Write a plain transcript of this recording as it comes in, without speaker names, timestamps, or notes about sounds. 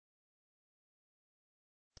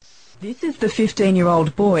This is the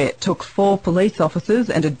 15-year-old boy it took 4 police officers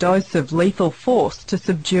and a dose of lethal force to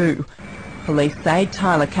subdue. Police say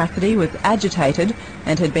Tyler Cassidy was agitated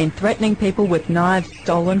and had been threatening people with knives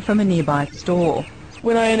stolen from a nearby store.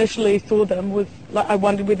 When I initially saw them, I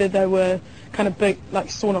wondered whether they were kind of big, like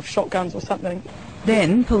sawn-off shotguns or something.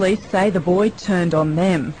 Then police say the boy turned on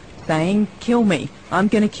them, saying, "Kill me, I'm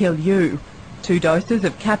going to kill you." 2 doses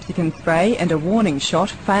of capsicum spray and a warning shot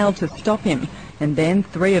failed to stop him, and then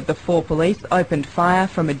 3 of the 4 police opened fire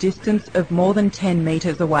from a distance of more than 10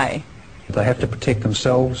 metres away. They have to protect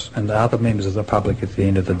themselves and the other members of the public at the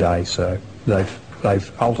end of the day, so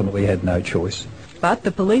they've ultimately had no choice. But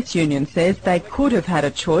the police union says they could have had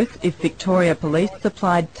a choice if Victoria Police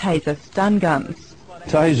supplied taser stun guns.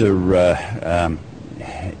 Taser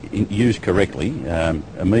used correctly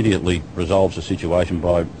immediately resolves the situation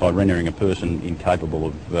by rendering a person incapable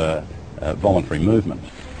of voluntary movement.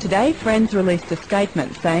 Today, friends released a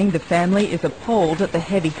statement saying the family is appalled at the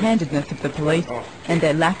heavy-handedness of the police and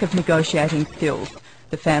their lack of negotiating skills.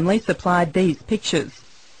 The family supplied these pictures.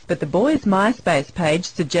 But the boy's MySpace page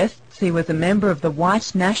suggests he was a member of the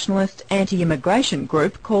white nationalist anti-immigration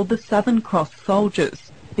group called the Southern Cross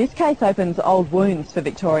Soldiers. This case opens old wounds for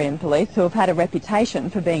Victorian police, who have had a reputation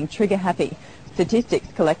for being trigger-happy. Statistics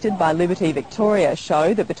collected by Liberty Victoria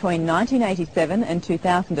show that between 1987 and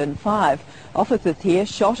 2005, officers here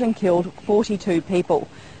shot and killed 42 people.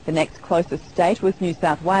 The next closest state was New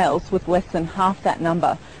South Wales, with less than half that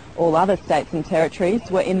number. All other states and territories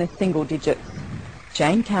were in the single digits.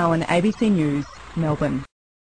 Jane Cowan, ABC News, Melbourne.